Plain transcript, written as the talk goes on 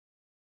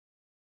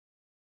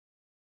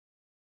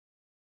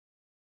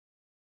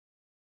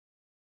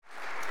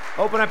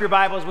Open up your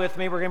Bibles with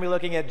me. We're going to be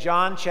looking at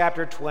John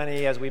chapter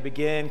 20 as we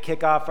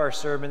kick off our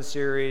sermon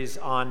series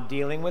on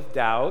dealing with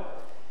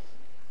doubt.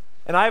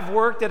 And I've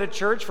worked at a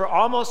church for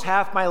almost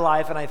half my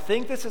life, and I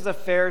think this is a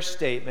fair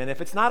statement.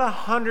 If it's not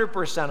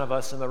 100% of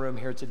us in the room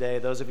here today,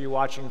 those of you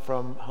watching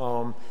from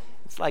home,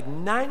 it's like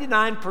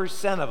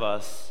 99% of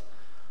us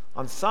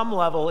on some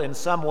level, in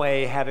some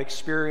way, have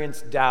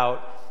experienced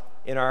doubt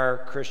in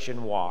our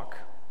Christian walk.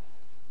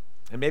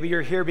 And maybe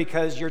you're here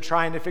because you're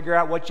trying to figure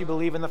out what you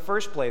believe in the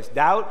first place.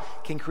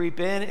 Doubt can creep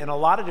in a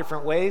lot of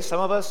different ways.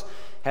 Some of us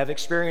have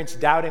experienced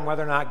doubting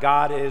whether or not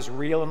God is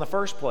real in the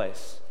first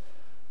place.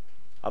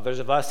 Others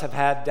of us have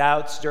had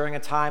doubts during a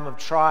time of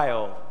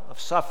trial, of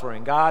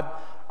suffering. God,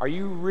 are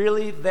you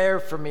really there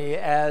for me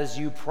as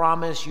you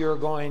promise you're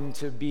going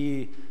to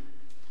be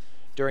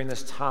during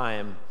this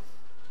time?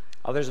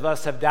 Others of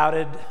us have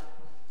doubted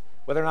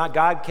whether or not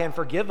God can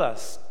forgive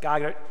us.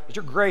 God, is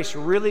your grace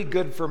really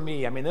good for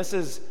me? I mean, this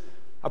is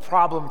a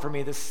problem for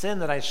me, this sin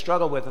that I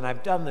struggle with, and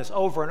I've done this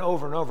over and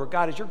over and over.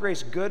 God, is your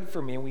grace good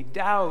for me? And we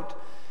doubt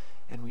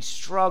and we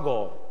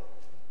struggle.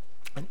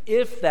 And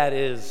if that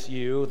is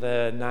you,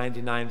 the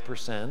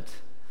 99%,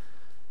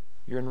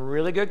 you're in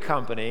really good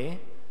company,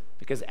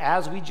 because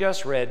as we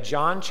just read,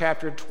 John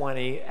chapter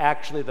 20,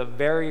 actually the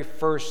very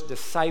first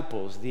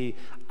disciples, the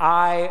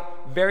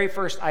very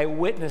first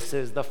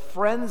eyewitnesses, the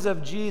friends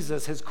of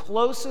Jesus, his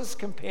closest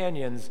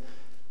companions,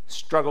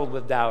 struggled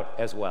with doubt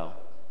as well.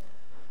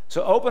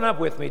 So open up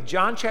with me,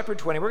 John chapter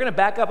 20. We're going to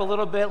back up a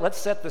little bit. Let's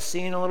set the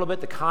scene a little bit,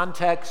 the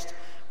context.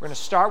 We're going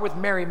to start with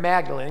Mary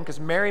Magdalene, because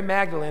Mary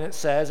Magdalene, it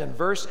says in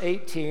verse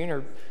 18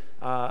 or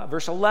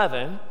verse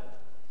 11,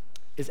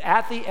 is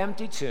at the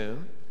empty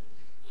tomb,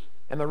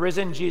 and the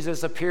risen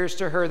Jesus appears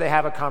to her. They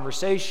have a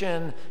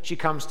conversation. She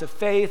comes to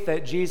faith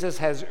that Jesus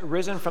has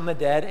risen from the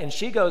dead, and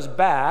she goes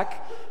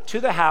back to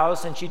the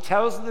house, and she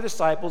tells the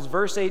disciples,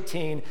 verse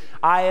 18,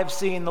 I have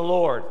seen the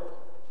Lord.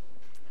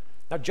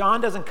 Now,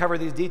 John doesn't cover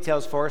these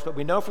details for us, but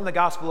we know from the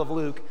Gospel of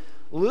Luke,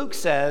 Luke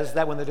says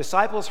that when the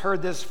disciples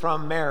heard this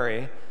from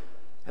Mary,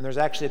 and there's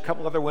actually a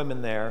couple other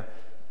women there,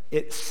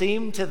 it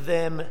seemed to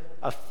them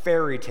a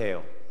fairy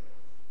tale.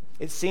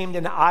 It seemed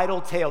an idle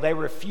tale. They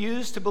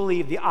refused to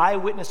believe the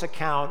eyewitness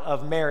account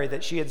of Mary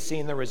that she had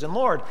seen the risen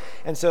Lord.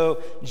 And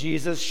so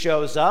Jesus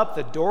shows up.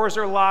 The doors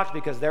are locked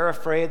because they're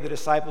afraid. The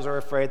disciples are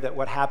afraid that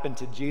what happened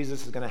to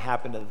Jesus is going to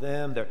happen to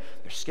them. They're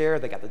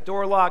scared. They got the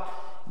door locked.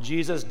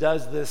 Jesus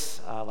does this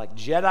like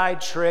Jedi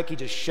trick. He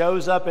just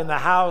shows up in the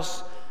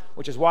house,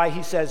 which is why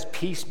he says,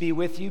 peace be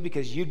with you,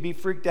 because you'd be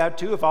freaked out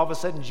too if all of a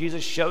sudden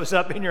Jesus shows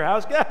up in your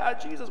house.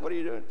 God, Jesus, what are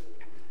you doing?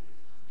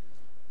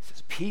 He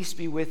says, peace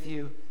be with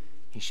you.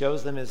 He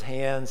shows them his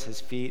hands, his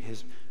feet,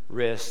 his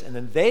wrists, and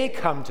then they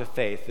come to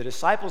faith. The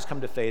disciples come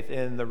to faith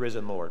in the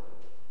risen Lord.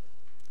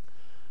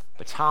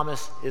 But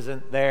Thomas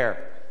isn't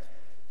there.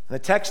 And the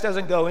text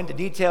doesn't go into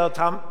detail.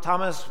 John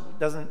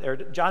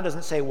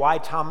doesn't say why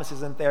Thomas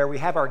isn't there. We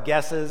have our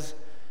guesses.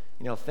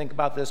 Think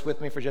about this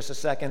with me for just a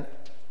second.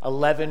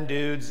 11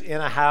 dudes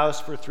in a house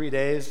for 3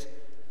 days.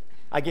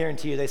 I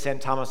guarantee you they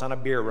sent Thomas on a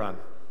beer run.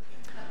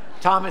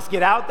 Thomas,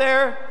 get out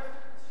there.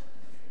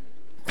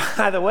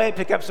 By the way,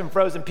 pick up some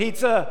frozen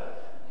pizza,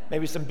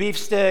 maybe some beef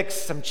sticks,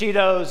 some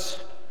Cheetos,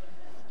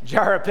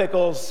 jar of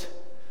pickles.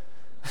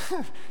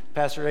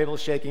 Pastor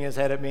Abel's shaking his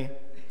head at me.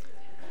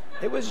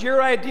 It was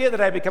your idea that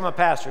I become a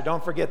pastor.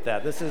 Don't forget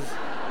that. This is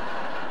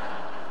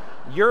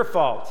your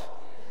fault.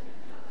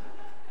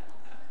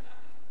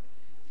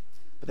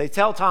 But they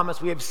tell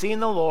Thomas, we have seen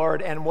the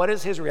Lord, and what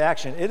is his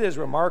reaction? It is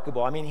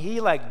remarkable. I mean, he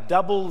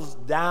doubles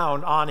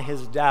down on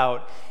his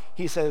doubt.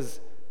 He says,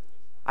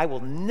 I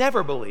will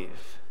never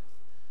believe.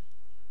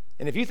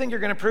 And if you think you're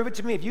going to prove it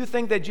to me, if you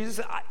think that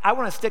Jesus, I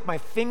want to stick my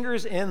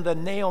fingers in the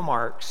nail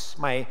marks,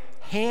 my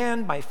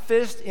hand, my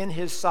fist in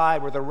his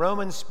side where the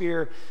Roman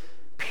spear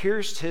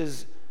pierced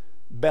his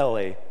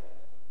belly.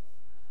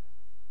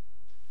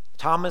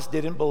 Thomas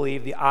didn't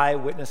believe the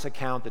eyewitness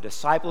account. The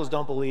disciples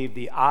don't believe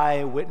the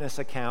eyewitness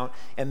account.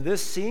 And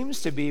this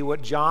seems to be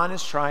what John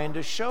is trying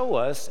to show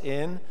us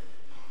in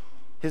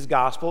his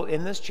gospel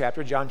in this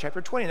chapter, John chapter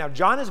 20. Now,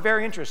 John is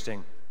very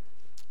interesting.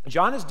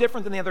 John is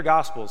different than the other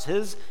gospels.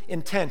 His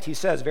intent, he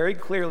says very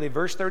clearly,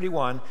 verse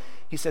 31,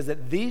 he says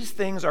that these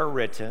things are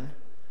written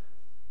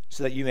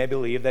so that you may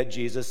believe that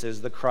Jesus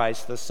is the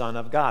Christ, the Son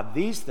of God.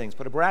 These things,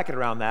 put a bracket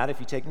around that if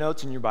you take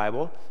notes in your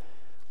Bible.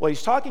 What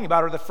he's talking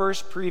about are the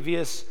first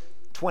previous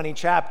 20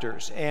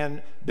 chapters.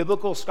 And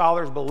biblical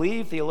scholars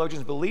believe,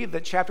 theologians believe,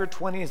 that chapter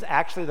 20 is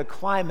actually the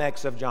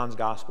climax of John's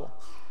gospel.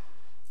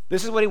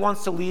 This is what he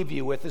wants to leave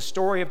you with, the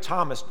story of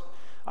Thomas.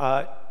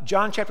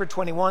 John chapter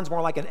 21 is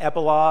more like an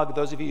epilogue.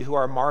 Those of you who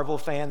are Marvel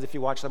fans, if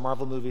you watch the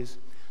Marvel movies,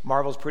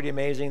 Marvel's pretty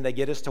amazing. They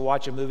get us to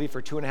watch a movie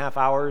for 2.5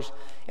 hours,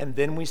 and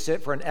then we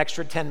sit for an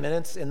extra 10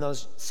 minutes in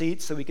those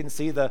seats so we can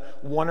see the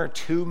 1 or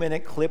 2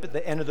 minute clip at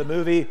the end of the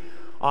movie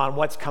on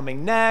what's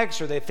coming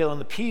next, or they fill in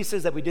the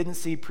pieces that we didn't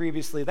see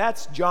previously.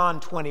 That's John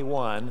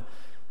 21.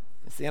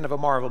 It's the end of a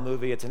Marvel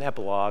movie. It's an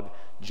epilogue.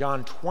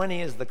 John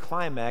 20 is the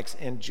climax,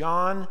 and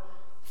John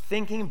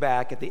thinking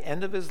back at the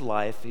end of his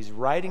life, he's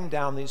writing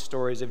down these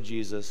stories of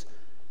Jesus,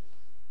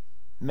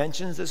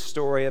 mentions the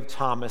story of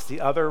Thomas.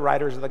 The other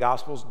writers of the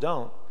Gospels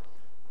don't.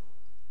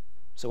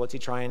 So what's he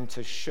trying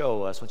to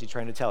show us? What's he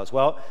trying to tell us?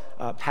 Well,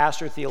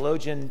 pastor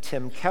theologian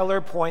Tim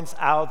Keller points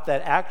out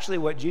that actually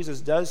what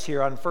Jesus does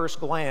here on first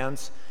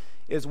glance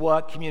is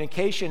what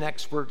communication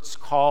experts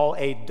call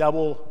a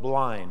double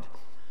blind.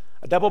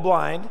 A double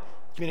blind,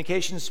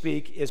 communication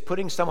speak, is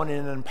putting someone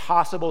in an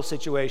impossible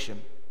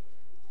situation.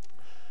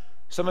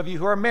 Some of you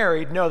who are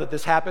married know that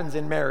this happens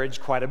in marriage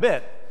quite a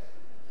bit.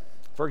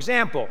 For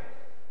example,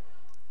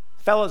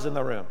 fellas in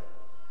the room,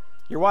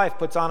 your wife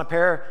puts on a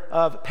pair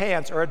of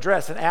pants or a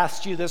dress and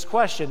asks you this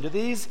question: do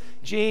these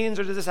jeans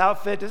or does this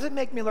outfit, does it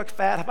make me look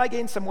fat? Have I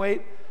gained some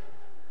weight?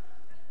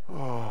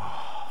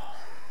 Oh.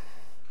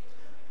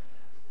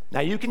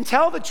 Now you can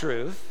tell the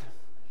truth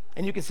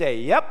and you can say,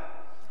 yep,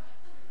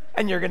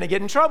 and you're going to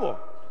get in trouble.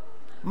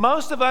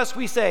 Most of us,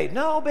 we say,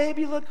 no, babe,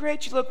 you look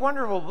great, you look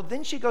wonderful. But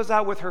then she goes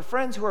out with her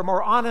friends who are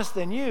more honest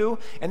than you,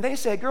 and they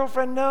say,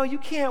 girlfriend, no, you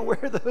can't wear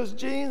those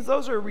jeans.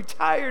 Those are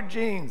retired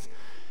jeans.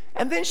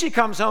 And then she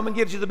comes home and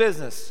gives you the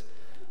business.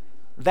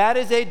 That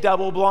is a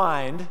double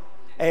blind,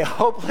 a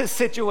hopeless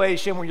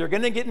situation where you're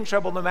going to get in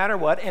trouble no matter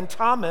what. And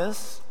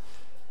Thomas,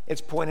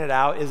 it's pointed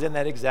out, is in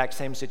that exact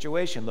same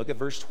situation. Look at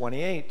verse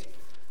 28.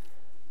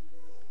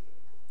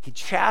 He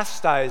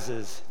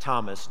chastises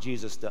Thomas,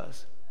 Jesus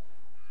does.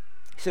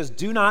 He says,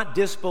 do not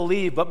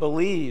disbelieve, but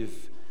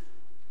believe.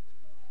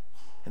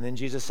 And then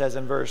Jesus says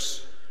in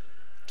verse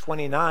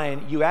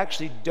 29, you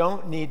actually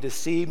don't need to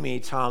see me,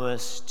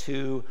 Thomas,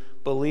 to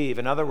believe.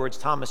 In other words,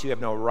 Thomas, you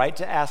have no right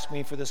to ask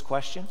me for this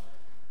question,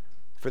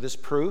 for this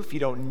proof. You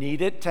don't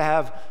need it to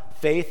have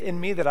faith in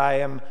me that I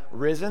am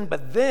risen.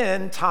 But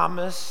then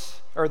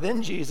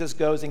Jesus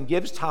goes and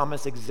gives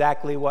Thomas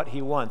exactly what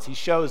he wants. He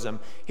shows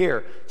him,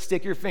 here,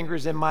 stick your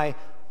fingers in my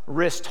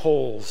wrist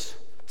holes.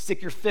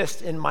 Stick your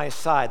fist in my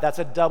side. That's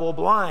a double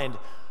blind.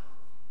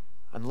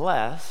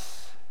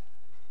 Unless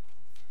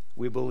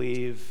we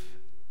believe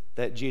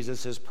that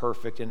Jesus is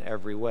perfect in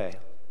every way.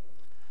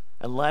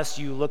 Unless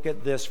you look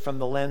at this from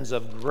the lens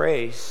of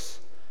grace,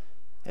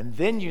 and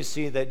then you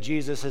see that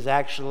Jesus is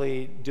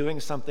actually doing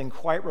something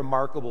quite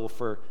remarkable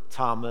for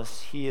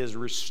Thomas. He is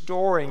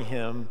restoring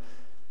him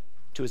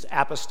to his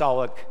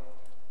apostolic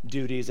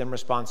duties and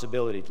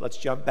responsibility. Let's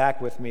jump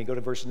back with me. Go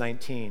to verse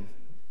 19.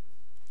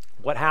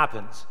 What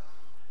happens?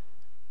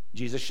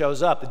 Jesus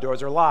shows up. The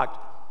doors are locked.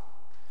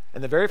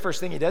 And the very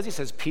first thing he does, he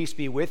says, peace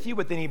be with you.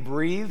 But then he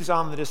breathes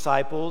on the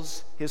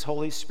disciples his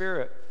Holy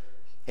Spirit.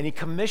 And he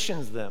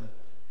commissions them.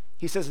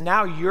 He says,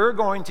 now you're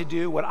going to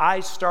do what I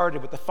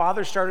started, what the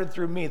Father started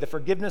through me, the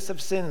forgiveness of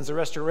sins, the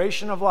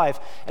restoration of life.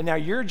 And now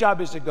your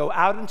job is to go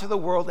out into the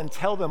world and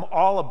tell them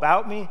all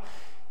about me,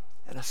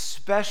 and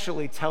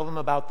especially tell them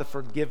about the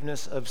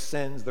forgiveness of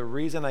sins, the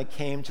reason I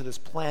came to this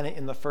planet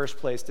in the first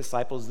place.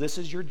 Disciples, this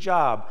is your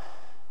job.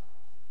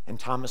 And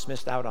Thomas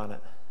missed out on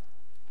it.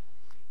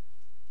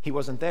 He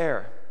wasn't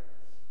there.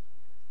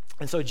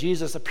 And so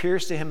Jesus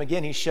appears to him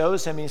again. He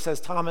shows him, he says,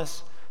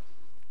 Thomas,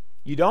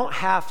 you don't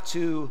have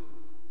to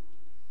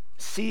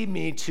see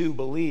me to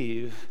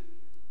believe,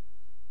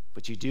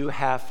 but you do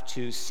have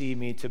to see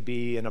me to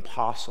be an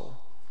apostle.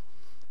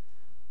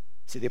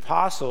 See, the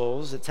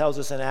apostles, it tells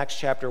us in Acts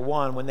chapter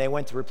 1, when they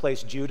went to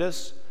replace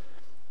Judas,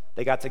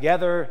 they got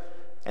together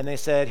and they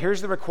said,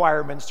 here's the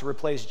requirements to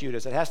replace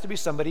Judas. It has to be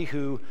somebody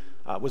who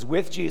was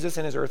with Jesus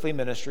in his earthly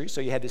ministry,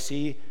 so you had to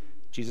see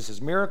Jesus'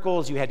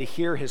 miracles, you had to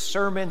hear his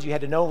sermons, you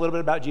had to know a little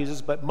bit about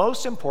Jesus, but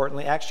most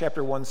importantly, Acts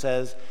chapter 1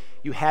 says,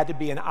 you had to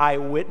be an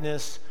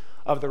eyewitness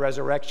of the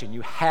resurrection.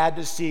 You had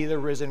to see the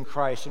risen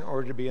Christ in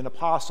order to be an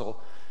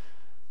apostle.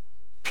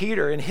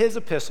 Peter, in his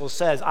epistle,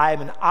 says, I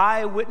am an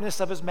eyewitness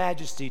of his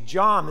majesty.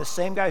 John, the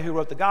same guy who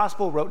wrote the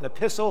gospel, wrote an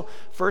epistle.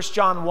 1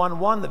 John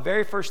 1:1, the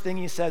very first thing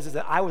he says is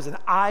that I was an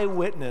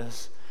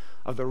eyewitness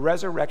of the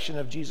resurrection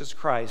of Jesus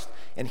Christ.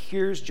 And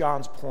here's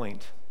John's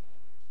point.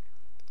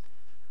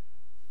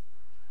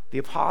 The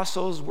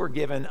apostles were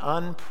given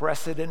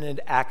unprecedented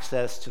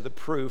access to the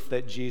proof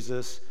that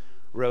Jesus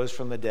rose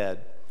from the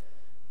dead.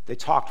 They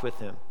talked with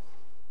him.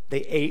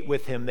 They ate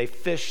with him. They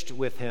fished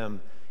with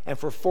him. And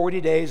for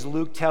 40 days,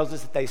 Luke tells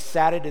us that they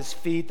sat at his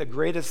feet, the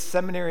greatest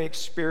seminary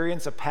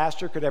experience a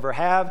pastor could ever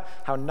have.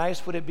 How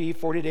nice would it be,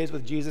 40 days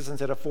with Jesus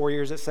instead of 4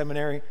 years at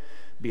seminary?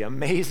 Be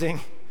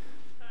amazing.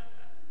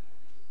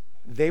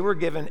 They were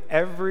given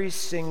every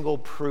single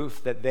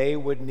proof that they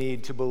would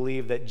need to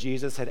believe that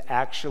Jesus had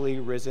actually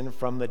risen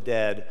from the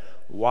dead.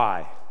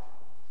 Why?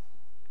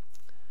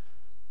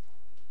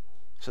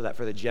 So that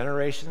for the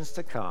generations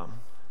to come,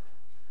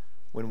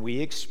 when we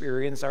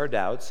experience our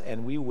doubts,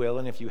 and we will,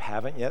 and if you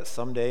haven't yet,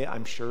 someday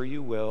I'm sure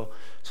you will,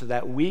 so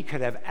that we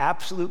could have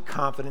absolute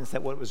confidence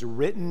that what was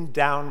written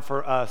down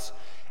for us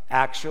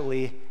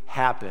actually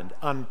happened.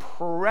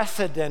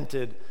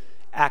 Unprecedented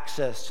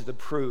access to the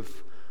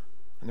proof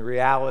and the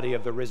reality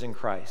of the risen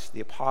Christ.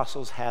 The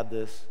apostles had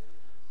this,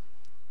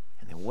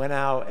 and they went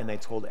out and they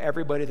told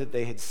everybody that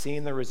they had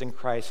seen the risen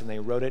Christ, and they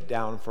wrote it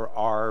down for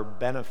our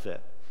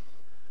benefit.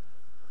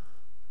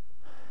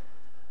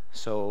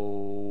 So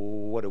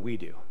what do we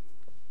do?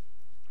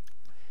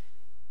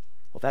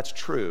 Well, if that's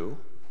true,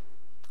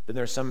 then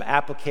there's some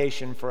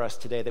application for us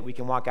today that we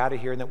can walk out of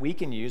here and that we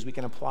can use, we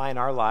can apply in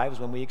our lives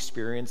when we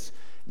experience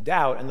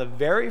doubt. And the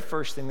very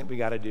first thing that we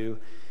got to do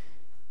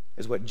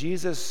is what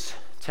Jesus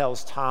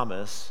tells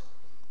Thomas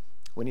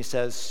when he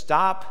says,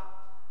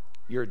 stop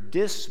your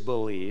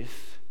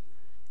disbelief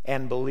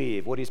and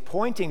believe. What he's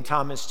pointing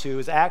Thomas to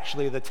is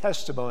actually the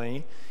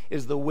testimony,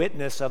 is the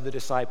witness of the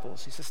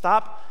disciples. He says,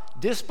 stop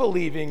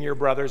disbelieving your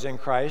brothers in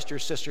Christ, your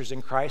sisters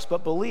in Christ,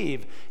 but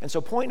believe. And so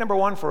point number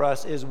one for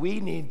us is we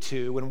need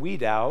to, when we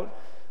doubt,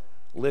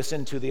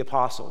 listen to the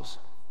apostles.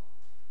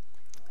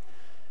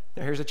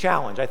 Now here's a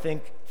challenge. I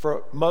think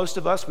for most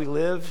of us, we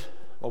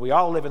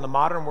all live in the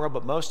modern world,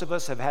 but most of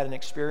us have had an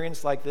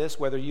experience like this,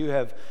 whether you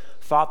have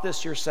thought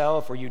this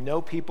yourself or you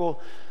know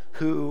people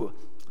who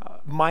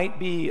might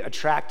be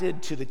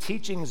attracted to the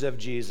teachings of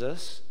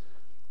Jesus,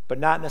 but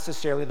not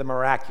necessarily the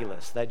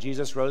miraculous, that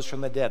Jesus rose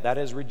from the dead. That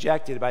is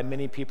rejected by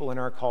many people in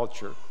our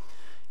culture.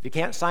 If you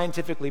can't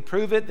scientifically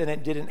prove it, then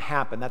it didn't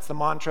happen. That's the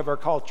mantra of our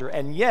culture.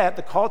 And yet,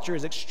 the culture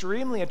is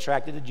extremely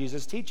attracted to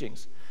Jesus'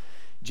 teachings.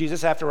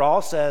 Jesus, after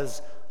all,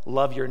 says,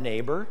 love your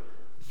neighbor.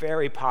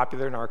 Very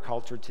popular in our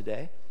culture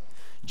today.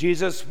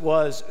 Jesus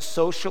was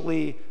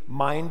socially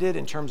minded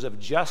in terms of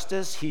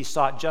justice. He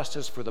sought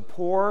justice for the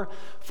poor,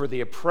 for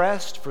the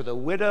oppressed, for the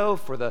widow,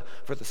 for the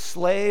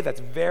slave. That's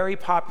very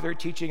popular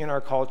teaching in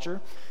our culture.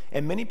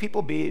 And many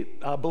people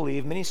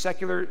believe, many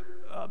secular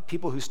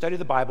people who study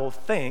the Bible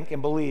think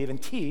and believe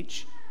and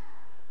teach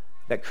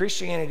that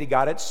Christianity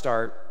got its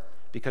start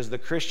because the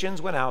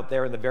Christians went out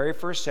there in the very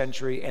first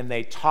century and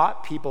they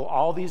taught people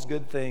all these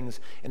good things,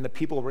 and the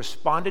people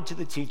responded to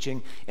the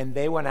teaching, and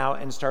they went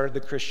out and started the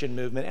Christian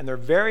movement, and they're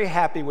very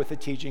happy with the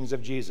teachings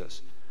of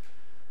Jesus.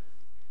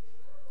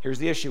 Here's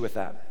the issue with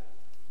that.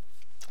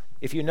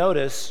 If you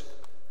notice,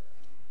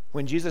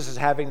 when Jesus is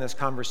having this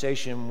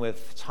conversation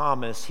with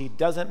Thomas, he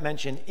doesn't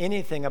mention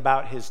anything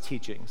about his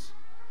teachings.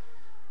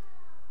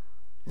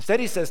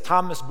 Instead, he says,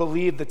 Thomas,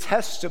 believe the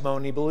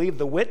testimony, believe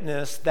the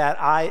witness that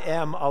I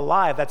am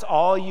alive. That's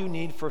all you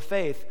need for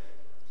faith.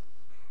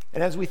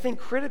 And as we think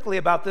critically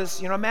about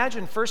this,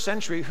 imagine first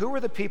century, who were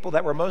the people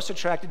that were most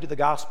attracted to the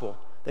gospel,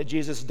 that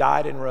Jesus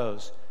died and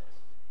rose?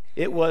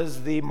 It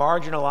was the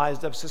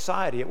marginalized of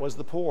society. It was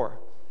the poor.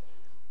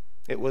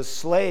 It was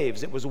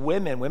slaves. It was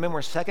women. Women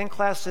were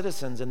second-class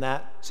citizens in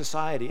that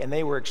society, and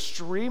they were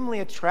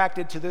extremely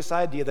attracted to this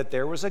idea that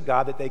there was a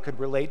God that they could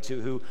relate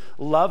to, who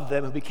loved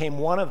them, who became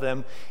one of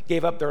them,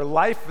 gave up their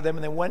life for them,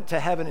 and then went to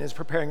heaven and is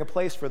preparing a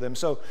place for them.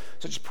 So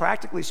just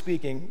practically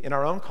speaking, in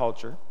our own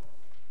culture,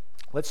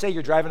 let's say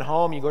you're driving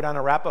home, you go down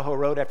Arapahoe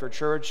Road after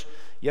church.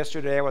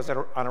 Yesterday I was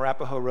on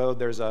Arapahoe Road.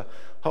 There's a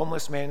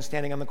homeless man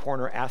standing on the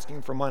corner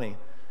asking for money.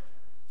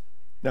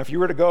 Now, if you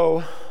were to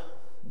go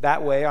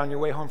that way on your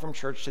way home from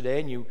church today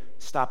and you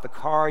stop the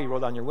car, you roll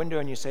down your window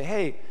and you say,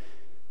 hey,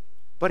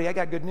 buddy, I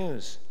got good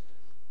news.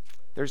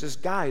 There's this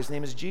guy, his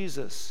name is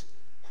Jesus,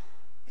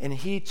 and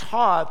he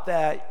taught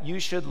that you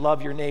should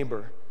love your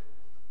neighbor,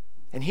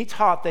 and he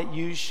taught that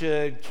you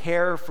should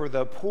care for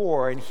the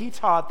poor, and he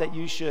taught that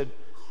you should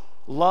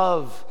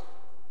love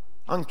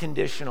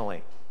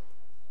unconditionally.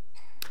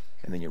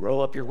 And then you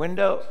roll up your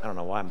window. I don't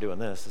know why I'm doing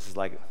this. This is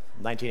like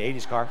a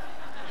 1980s car.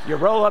 You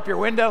roll up your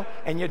window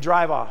and you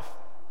drive off.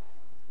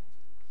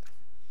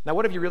 Now,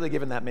 what have you really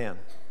given that man?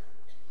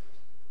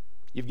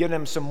 You've given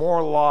him some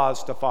moral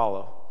laws to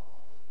follow.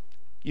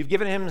 You've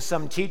given him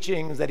some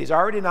teachings that he's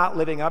already not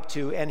living up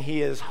to, and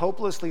he is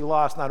hopelessly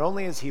lost. Not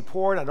only is he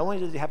poor, not only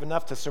does he have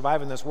enough to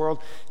survive in this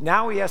world,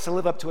 now he has to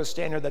live up to a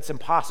standard that's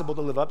impossible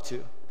to live up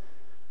to.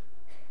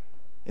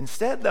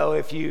 Instead, though,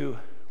 if you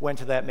went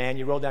to that man,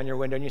 you rolled down your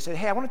window and you said,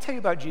 hey, I want to tell you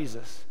about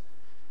Jesus.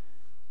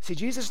 See,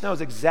 Jesus knows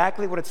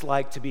exactly what it's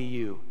like to be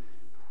you.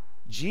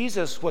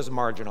 Jesus was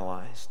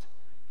marginalized.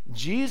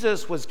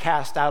 Jesus was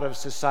cast out of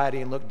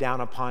society and looked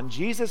down upon.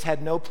 Jesus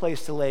had no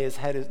place to lay his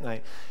head at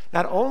night.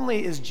 Not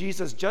only is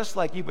Jesus just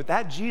like you, but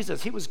that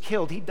Jesus, he was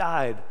killed, he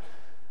died.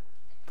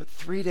 But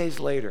 3 days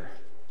later,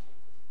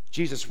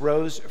 Jesus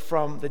rose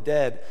from the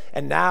dead,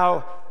 and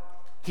now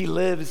he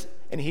lives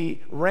and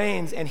he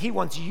reigns, and he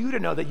wants you to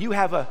know that you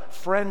have a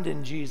friend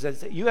in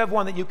Jesus, that you have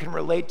one that you can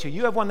relate to.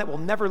 You have one that will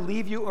never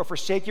leave you or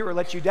forsake you or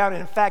let you down.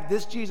 And in fact,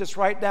 this Jesus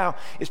right now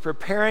is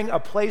preparing a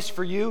place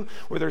for you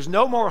where there's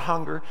no more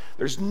hunger,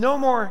 there's no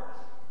more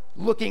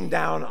looking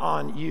down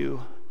on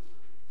you.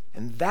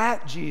 And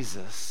that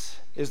Jesus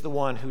is the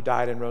one who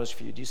died and rose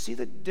for you. Do you see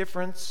the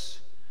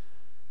difference?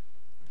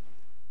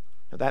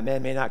 Now, that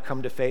man may not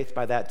come to faith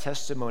by that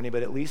testimony,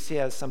 but at least he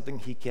has something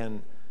he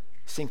can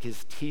sink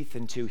his teeth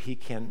into, he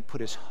can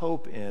put his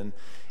hope in.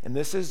 And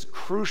this is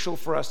crucial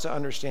for us to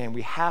understand.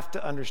 We have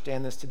to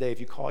understand this today. If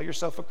you call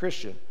yourself a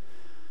Christian,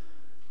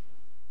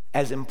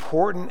 as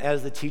important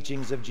as the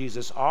teachings of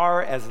Jesus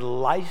are, as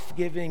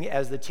life-giving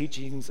as the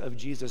teachings of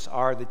Jesus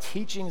are, the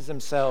teachings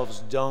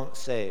themselves don't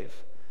save.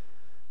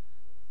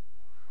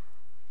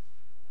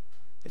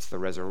 It's the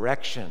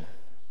resurrection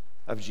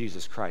of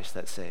Jesus Christ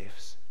that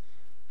saves.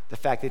 the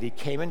fact that he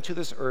came into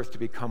this earth to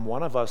become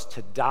one of us,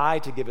 to die,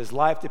 to give his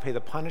life, to pay the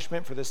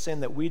punishment for the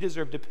sin that we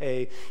deserve to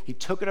pay. He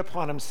took it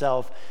upon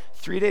himself.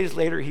 3 days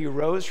later, he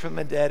rose from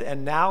the dead,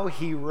 and now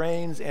he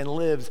reigns and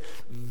lives.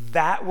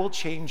 That will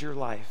change your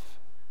life.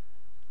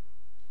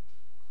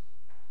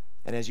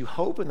 And as you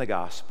hope in the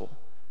gospel,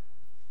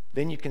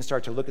 then you can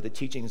start to look at the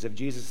teachings of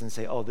Jesus and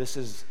say, oh, this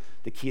is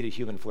the key to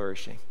human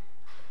flourishing.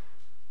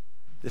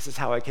 This is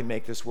how I can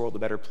make this world a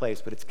better place.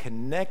 But it's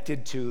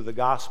connected to the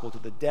gospel, to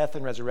the death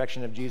and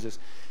resurrection of Jesus.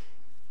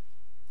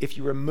 If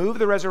you remove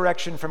the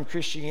resurrection from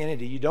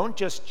Christianity, you don't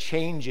just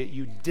change it,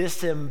 you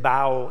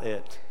disembowel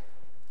it.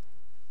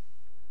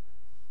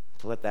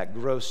 To let that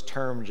gross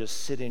term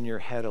just sit in your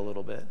head a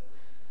little bit.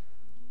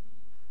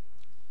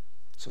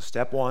 So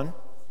step one,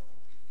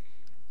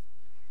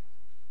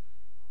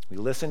 we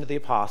listen to the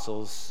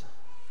apostles.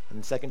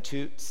 And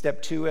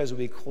step two, as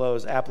we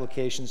close,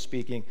 application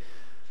speaking,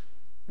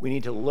 we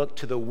need to look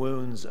to the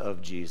wounds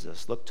of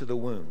Jesus. Look to the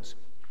wounds.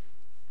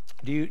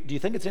 Do you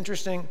think it's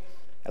interesting,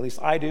 at least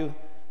I do,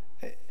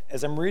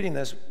 as I'm reading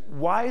this,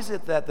 why is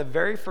it that the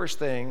very first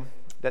thing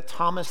that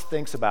Thomas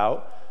thinks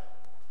about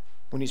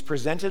when he's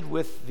presented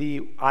with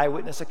the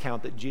eyewitness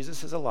account that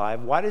Jesus is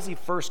alive, why does he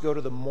first go to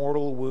the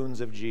mortal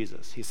wounds of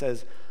Jesus? He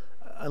says,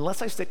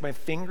 unless I stick my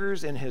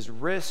fingers in his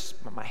wrists,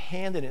 my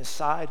hand in his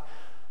side,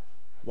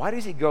 why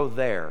does he go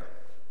there?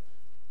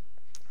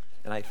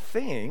 And I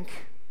think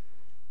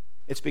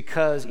it's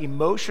because,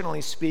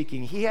 emotionally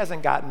speaking, he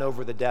hasn't gotten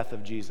over the death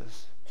of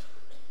Jesus.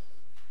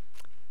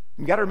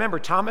 You've got to remember,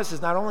 Thomas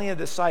is not only a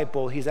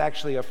disciple, he's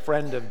actually a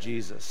friend of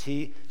Jesus.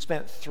 He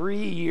spent 3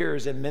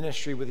 years in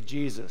ministry with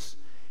Jesus.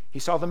 He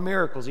saw the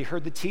miracles, he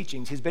heard the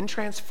teachings. He's been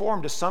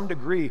transformed to some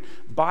degree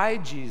by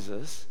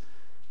Jesus,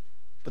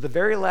 but the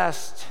very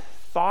last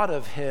thought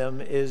of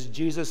him is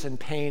Jesus in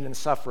pain and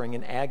suffering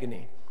and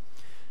agony.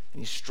 And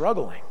he's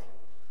struggling.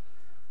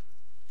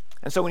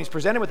 And so when he's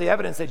presented with the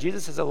evidence that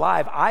Jesus is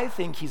alive, I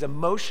think he's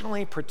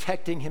emotionally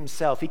protecting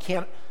himself. He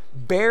can't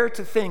bear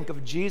to think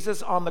of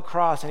Jesus on the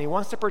cross, and he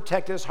wants to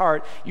protect his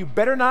heart. You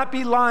better not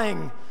be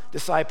lying,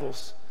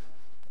 disciples.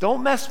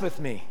 Don't mess with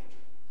me.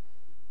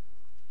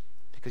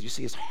 Because you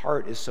see, his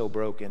heart is so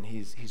broken.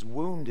 He's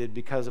wounded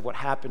because of what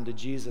happened to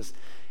Jesus.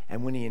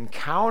 And when he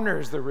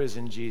encounters the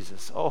risen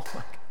Jesus, oh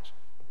my gosh.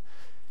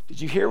 Did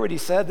you hear what he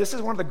said? This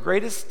is one of the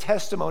greatest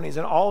testimonies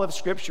in all of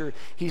Scripture.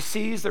 He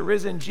sees the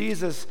risen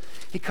Jesus.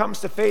 He comes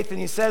to faith and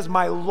he says,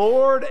 my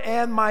Lord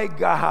and my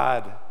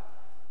God.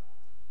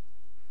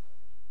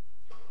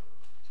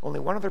 Only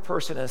one other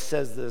person has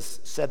said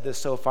this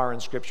so far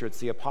in Scripture. It's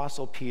the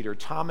Apostle Peter.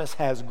 Thomas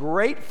has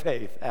great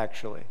faith,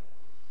 actually.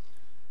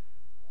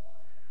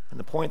 And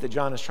the point that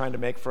John is trying to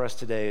make for us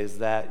today is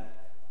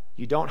that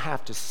you don't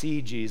have to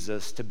see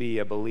Jesus to be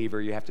a believer.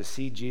 You have to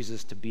see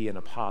Jesus to be an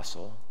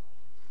apostle.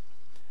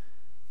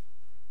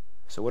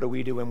 So what do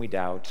we do when we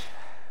doubt?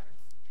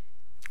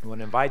 I want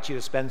to invite you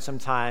to spend some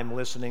time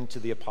listening to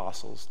the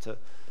apostles. When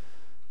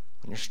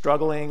you're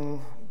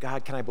struggling,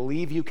 God, can I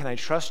believe you? Can I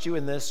trust you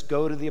in this?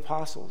 Go to the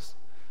apostles.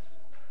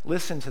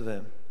 Listen to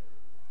them.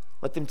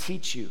 Let them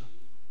teach you.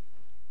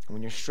 And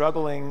when you're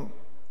struggling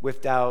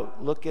with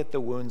doubt, look at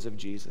the wounds of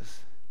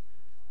Jesus.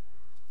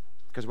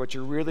 Because what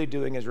you're really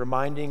doing is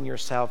reminding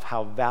yourself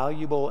how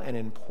valuable and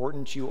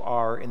important you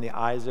are in the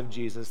eyes of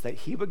Jesus, that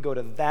he would go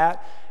to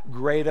that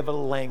great of a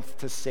length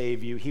to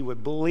save you. He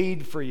would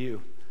bleed for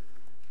you,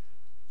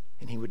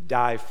 and he would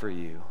die for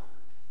you.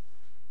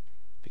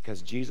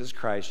 Because Jesus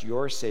Christ,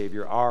 your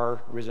Savior,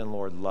 our risen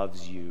Lord,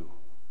 loves you.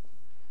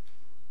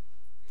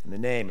 In the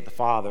name of the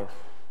Father,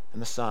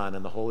 and the Son,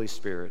 and the Holy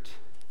Spirit,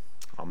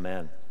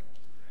 amen.